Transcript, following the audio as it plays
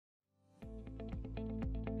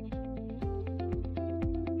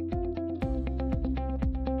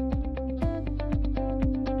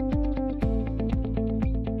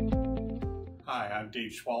I'm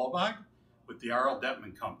Dave Chwalibog with the R.L.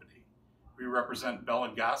 Deppmann Company. We represent Bell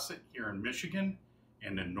 & Gossett here in Michigan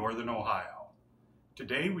and in Northern Ohio.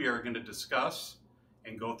 Today we are going to discuss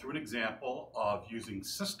and go through an example of using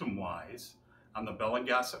Systemwize on the Bell &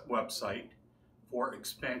 Gossett website for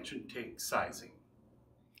expansion tank sizing.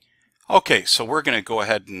 Okay, so we're going to go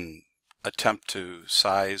ahead and attempt to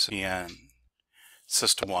size in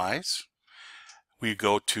Systemwize. We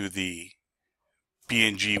go to the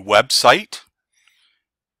B&G website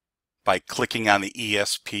by clicking on the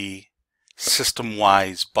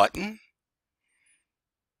ESP-Systemwize button.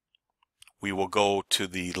 We will go to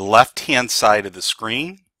the left-hand side of the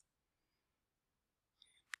screen.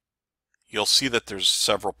 You'll see that there's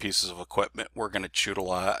several pieces of equipment. We're going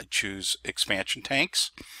to choose expansion tanks.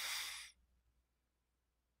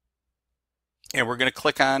 And we're going to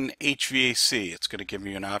click on HVAC. It's going to give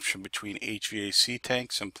you an option between HVAC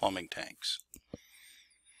tanks and plumbing tanks.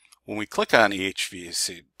 When we click on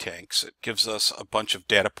HVAC tanks, it gives us a bunch of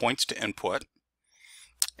data points to input.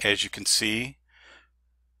 As you can see,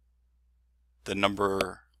 the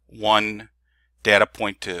number one data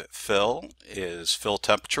point to fill is fill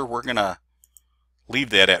temperature. We're going to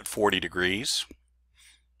leave that at 40 degrees.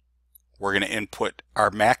 We're going to input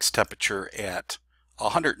our max temperature at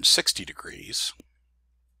 160 degrees.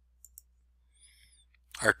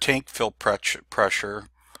 Our tank fill pressure,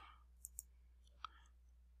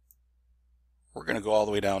 we're going to go all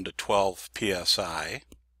the way down to 12 psi.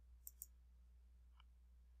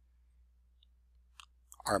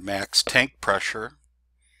 Our max tank pressure,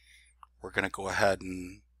 we're going to go ahead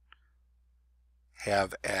and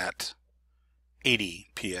have at 80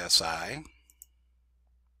 psi.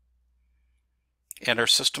 And our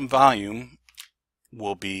system volume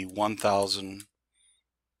will be 1,000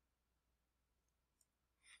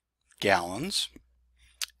 gallons.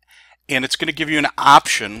 And it's going to give you an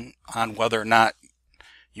option on whether or not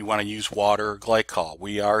you want to use water or glycol.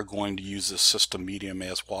 We are going to use the system medium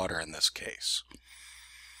as water in this case.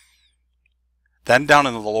 Then down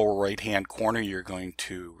in the lower right hand corner, you're going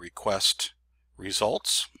to request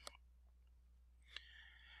results.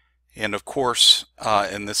 And of course,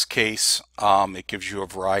 in this case, it gives you a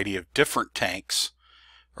variety of different tanks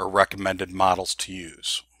or recommended models to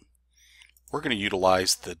use. We're going to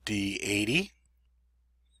utilize the D80.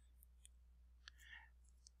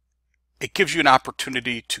 It gives you an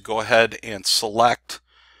opportunity to go ahead and select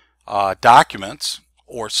documents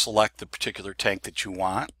or select the particular tank that you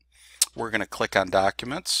want. We're going to click on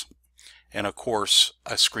documents, and of course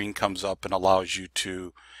a screen comes up and allows you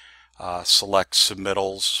to select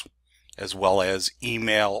submittals as well as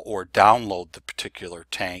email or download the particular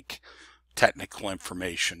tank technical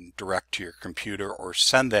information direct to your computer or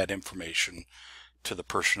send that information to the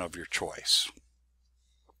person of your choice.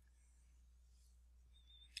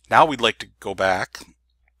 Now we'd like to go back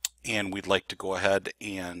and we'd like to go ahead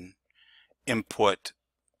and input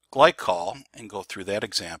glycol and go through that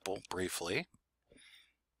example briefly.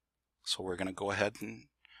 So we're going to go ahead and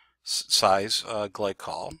size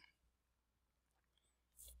glycol.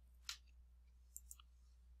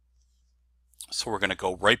 So we're going to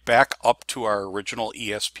go right back up to our original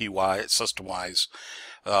Systemwize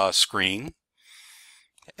screen.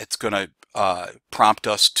 It's going to prompt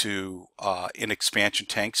us to, in expansion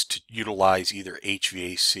tanks, to utilize either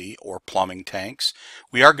HVAC or plumbing tanks.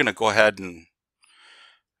 We are going to go ahead and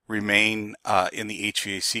remain in the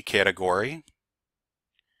HVAC category.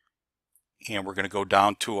 And we're going to go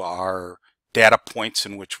down to our data points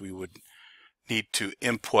in which we would need to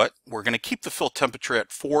input. We're going to keep the fill temperature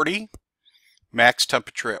at 40. Max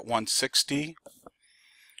temperature at 160.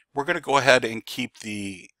 We're going to go ahead and keep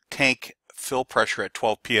the tank fill pressure at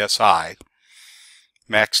 12 psi.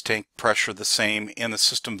 Max tank pressure the same and the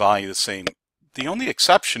system value the same. The only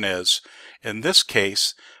exception is, in this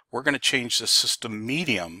case, we're going to change the system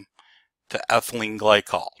medium to ethylene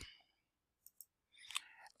glycol.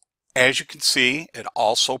 As you can see, it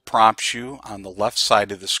also prompts you on the left side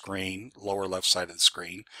of the screen, lower left side of the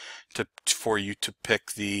screen, for you to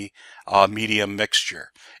pick the medium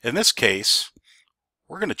mixture. In this case,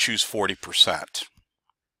 we're going to choose 40%.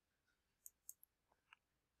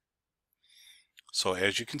 So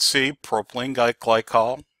as you can see, propylene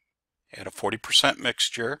glycol at a 40%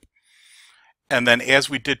 mixture. And then as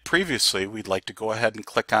we did previously, we'd like to go ahead and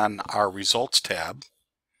click on our results tab,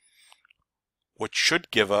 which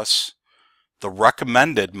should give us the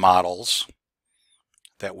recommended models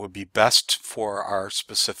that would be best for our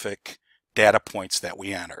specific data points that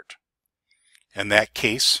we entered. In that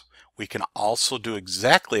case, we can also do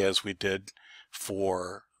exactly as we did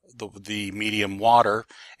for the medium water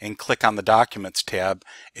and click on the Documents tab,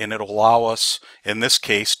 and it'll allow us, in this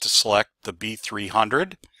case, to select the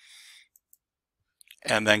B300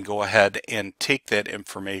 and then go ahead and take that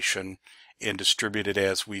information and distribute it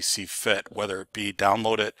as we see fit, whether it be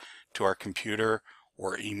download it to our computer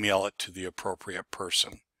or email it to the appropriate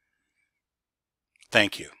person.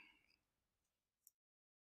 Thank you.